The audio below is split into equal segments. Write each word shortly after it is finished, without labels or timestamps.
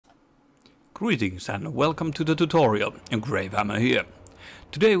Greetings and welcome to the tutorial, Gravehammer here.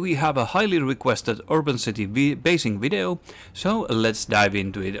 Today we have a highly requested urban city basing video, so let's dive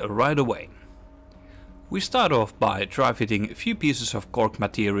into it right away. We start off by dry fitting a few pieces of cork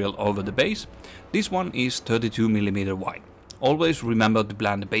material over the base. This one is 32mm wide. Always remember to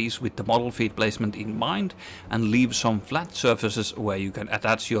plan the base with the model feet placement in mind and leave some flat surfaces where you can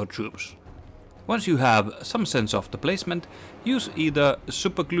attach your troops. Once you have some sense of the placement, use either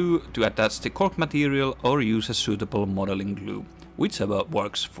super glue to attach the cork material or use a suitable modeling glue, whichever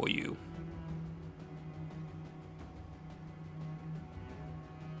works for you.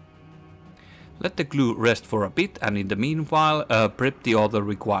 Let the glue rest for a bit, and in the meanwhile prep the other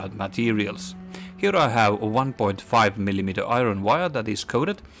required materials. Here I have a 1.5mm iron wire that is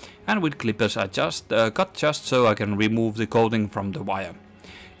coated, and with clippers I cut just so I can remove the coating from the wire.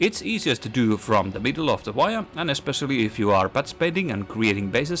 It's easiest to do from the middle of the wire, and especially if you are patch painting and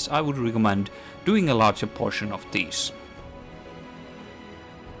creating bases, I would recommend doing a larger portion of these.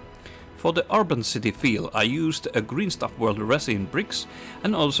 For the urban city feel, I used a Green Stuff World resin bricks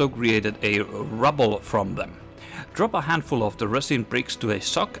and also created a rubble from them. Drop a handful of the resin bricks to a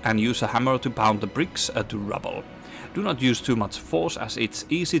sock and use a hammer to pound the bricks to rubble. Do not use too much force, as it's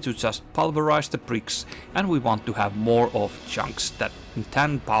easy to just pulverize the bricks, and we want to have more of chunks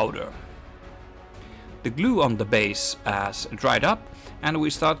than powder. The glue on the base has dried up, and we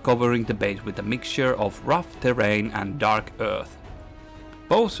start covering the base with a mixture of rough terrain and dark earth.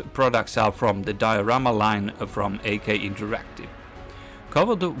 Both products are from the diorama line from AK Interactive.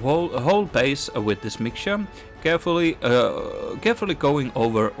 Cover the whole base with this mixture, carefully going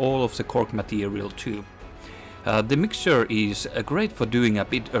over all of the cork material too. The mixture is great for doing a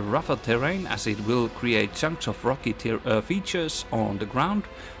bit rougher terrain, as it will create chunks of rocky features on the ground,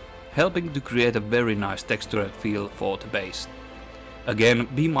 helping to create a very nice textured feel for the base. Again,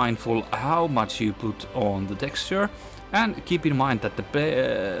 be mindful how much you put on the texture, and keep in mind that the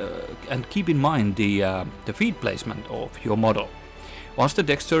feet placement of your model. Once the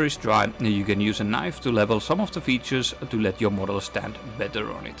texture is dry, you can use a knife to level some of the features to let your model stand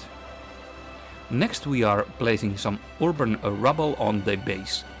better on it. Next we are placing some urban rubble on the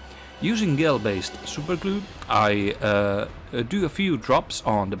base. Using gel-based superglue, I do a few drops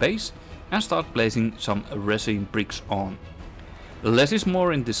on the base and start placing some resin bricks on. Less is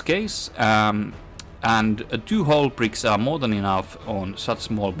more in this case, and 2 whole bricks are more than enough on such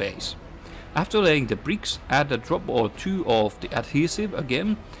small base. After laying the bricks, add a drop or 2 of the adhesive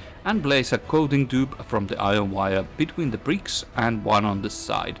again and place a coating tube from the iron wire between the bricks and one on the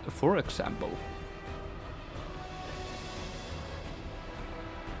side, for example.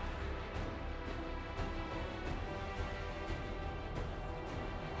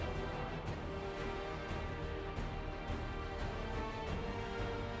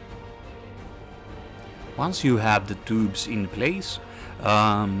 Once you have the tubes in place,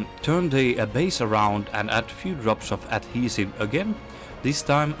 turn the base around and add a few drops of adhesive again. This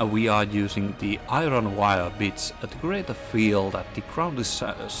time we are using the iron wire bits to create a feel that the ground is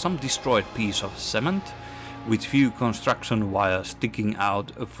some destroyed piece of cement with few construction wires sticking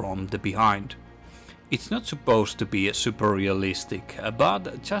out from the behind. It's not supposed to be super realistic,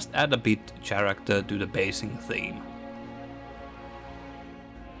 but just add a bit character to the basing theme.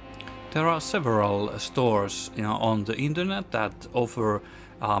 There are several stores on the internet that offer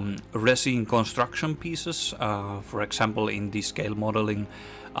resin construction pieces, for example in the scale modeling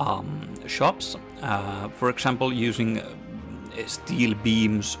shops, for example using steel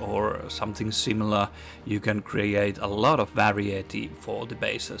beams or something similar. You can create a lot of variety for the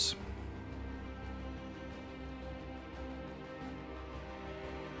bases.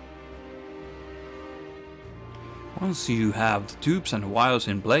 Once you have the tubes and wires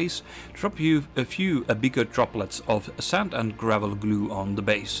in place, drop a few bigger droplets of sand and gravel glue on the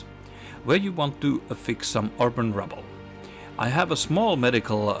base, where you want to fix some urban rubble. I have a small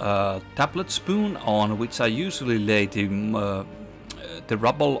medical tablet spoon on which I usually lay the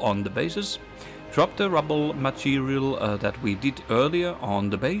rubble on the bases. Drop the rubble material that we did earlier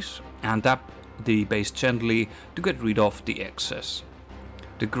on the base and tap the base gently to get rid of the excess.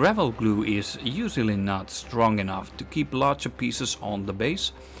 The gravel glue is usually not strong enough to keep larger pieces on the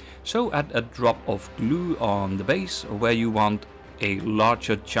base, so add a drop of glue on the base where you want a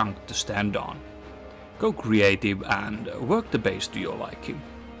larger chunk to stand on. Go creative and work the base to your liking.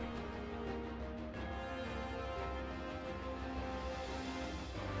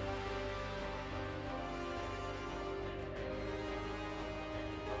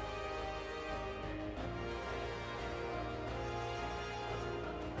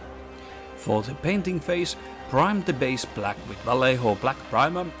 For the painting phase, Prime the base black with Vallejo black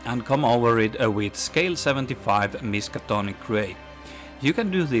primer and come over it with scale 75 Miskatonic Grey. You can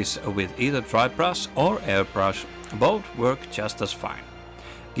do this with either dry brush or airbrush, both work just as fine.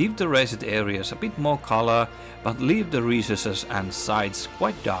 Give the raised areas a bit more color, but leave the recesses and sides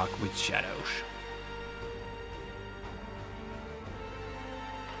quite dark with shadows.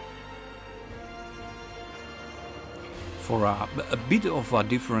 For a bit of a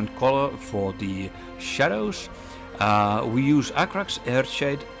different color for the shadows, we use Agrax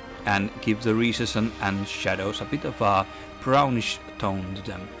Earthshade and give the recesses and shadows a bit of a brownish tone to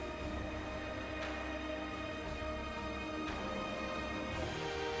them.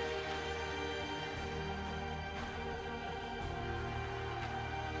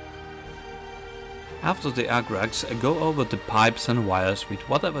 After the Agrax, go over the pipes and wires with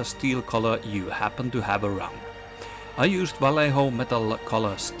whatever steel color you happen to have around. I used Vallejo Metal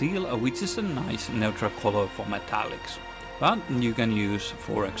Color Steel, which is a nice neutral color for metallics, but you can use,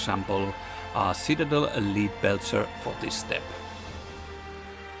 for example, a Citadel Lead Belcher for this step.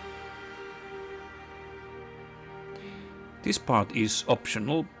 This part is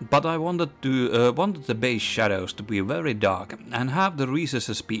optional, but I wanted the base shadows to be very dark and have the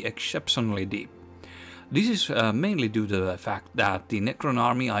recesses be exceptionally deep. This is mainly due to the fact that the Necron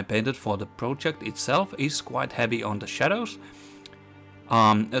army I painted for the project itself is quite heavy on the shadows,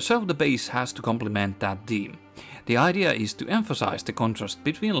 so the base has to complement that theme. The idea is to emphasize the contrast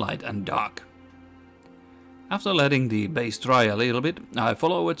between light and dark. After letting the base dry a little bit, I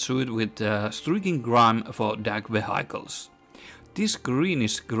follow it through with streaking grime for dark vehicles. This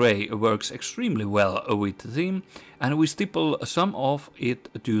greenish grey works extremely well with the theme, and we stipple some of it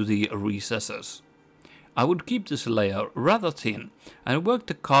to the recesses. I would keep this layer rather thin and work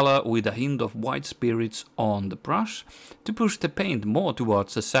the color with a hint of white spirits on the brush to push the paint more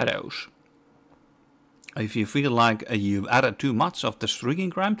towards the shadows. If you feel like you've added too much of the streaking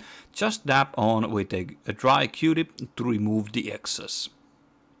grime, just dab on with a dry Q-tip to remove the excess.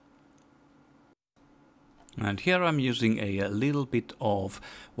 And here I'm using a little bit of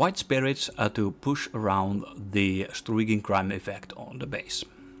white spirits to push around the streaking grime effect on the base.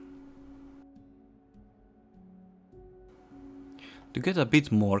 To get a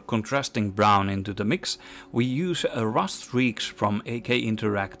bit more contrasting brown into the mix, we use rust streaks from AK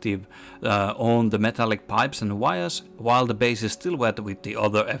Interactive on the metallic pipes and wires, while the base is still wet with the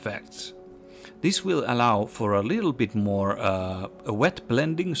other effects. This will allow for a little bit more wet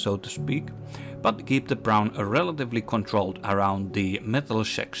blending, so to speak, but keep the brown relatively controlled around the metal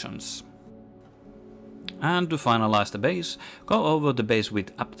sections. And to finalize the base, go over the base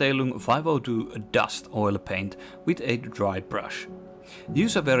with Abteilung 502 Dust Oil Paint with a dry brush.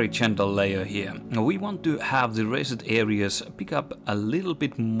 Use a very gentle layer here. We want to have the raised areas pick up a little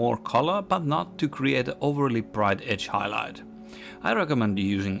bit more color, but not to create an overly bright edge highlight. I recommend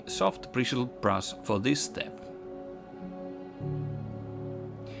using soft bristled brush for this step.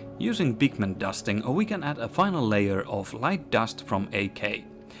 Using pigment dusting, we can add a final layer of light dust from AK.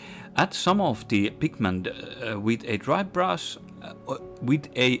 Add some of the pigment with a dry brush,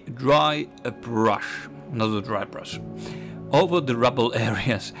 over the rubble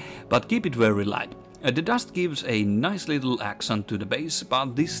areas, but keep it very light. The dust gives a nice little accent to the base,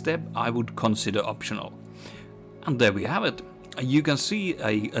 but this step I would consider optional. And there we have it. You can see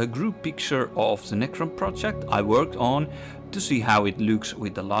a group picture of the Necron project I worked on to see how it looks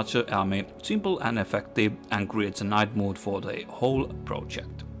with the larger army, simple and effective, and creates a night mood for the whole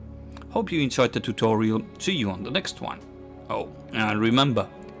project. Hope you enjoyed the tutorial, see you on the next one. Oh, and remember,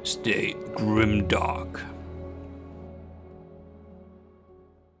 stay grimdark.